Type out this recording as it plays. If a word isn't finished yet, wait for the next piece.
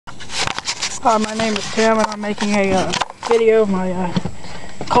Hi, my name is Tim, and I'm making a video of my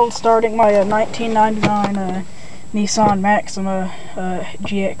cold starting my 1999 Nissan Maxima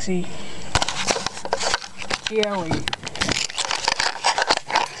GXE GLE.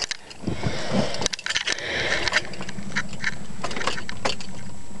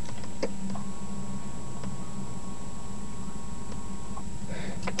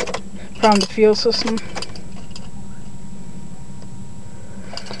 From the fuel system.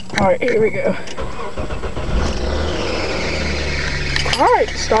 Alright, here we go. Alright,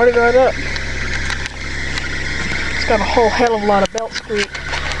 started right up. It's got a whole hell of a lot of belt squeak.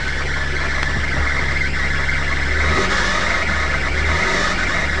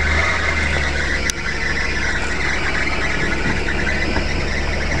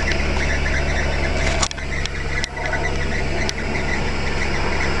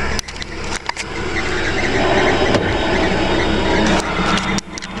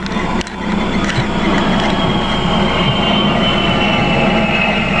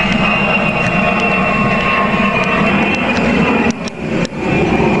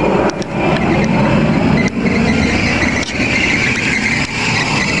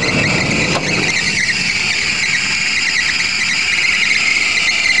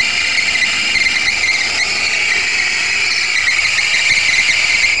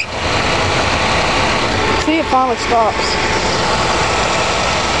 See, it finally stops.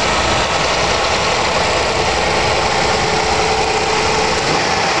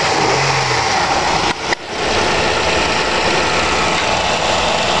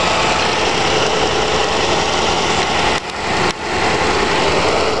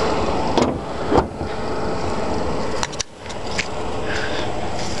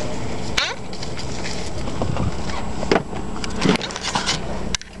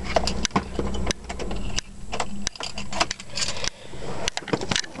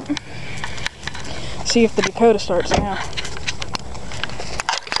 See if the Dakota starts now.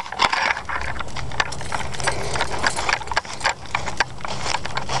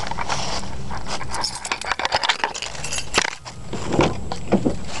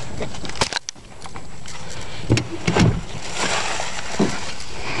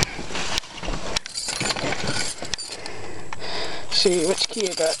 See which key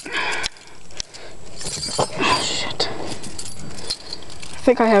I got. Oh, shit. I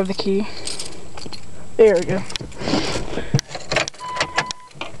think I have the key. There we go.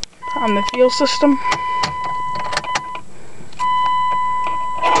 On the fuel system.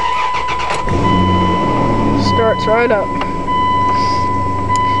 Starts right up.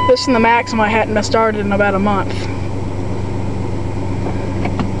 This is the Maxima. I hadn't been started in about a month.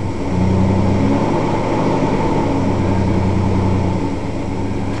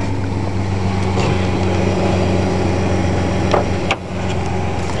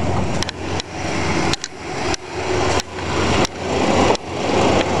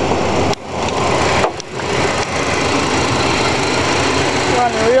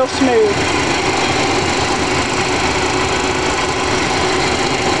 Running real smooth.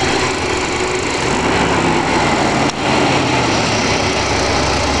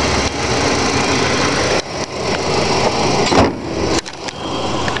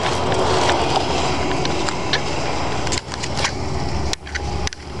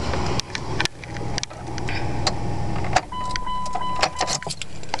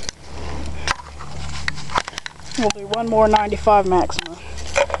 We'll do one more 95 Maxima.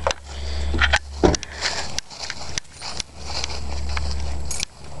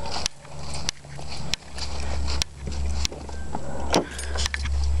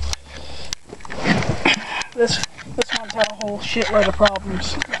 This one's had a whole shitload of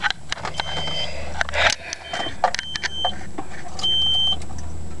problems.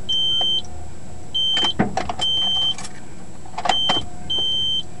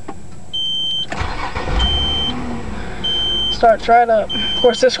 Starts right up. Of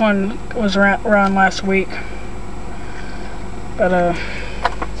course, this one was run last week, but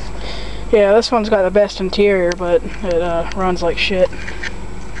yeah, this one's got the best interior, but it runs like shit.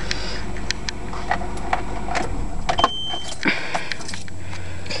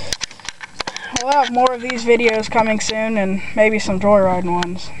 We'll have more of these videos coming soon, and maybe some joyriding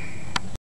ones.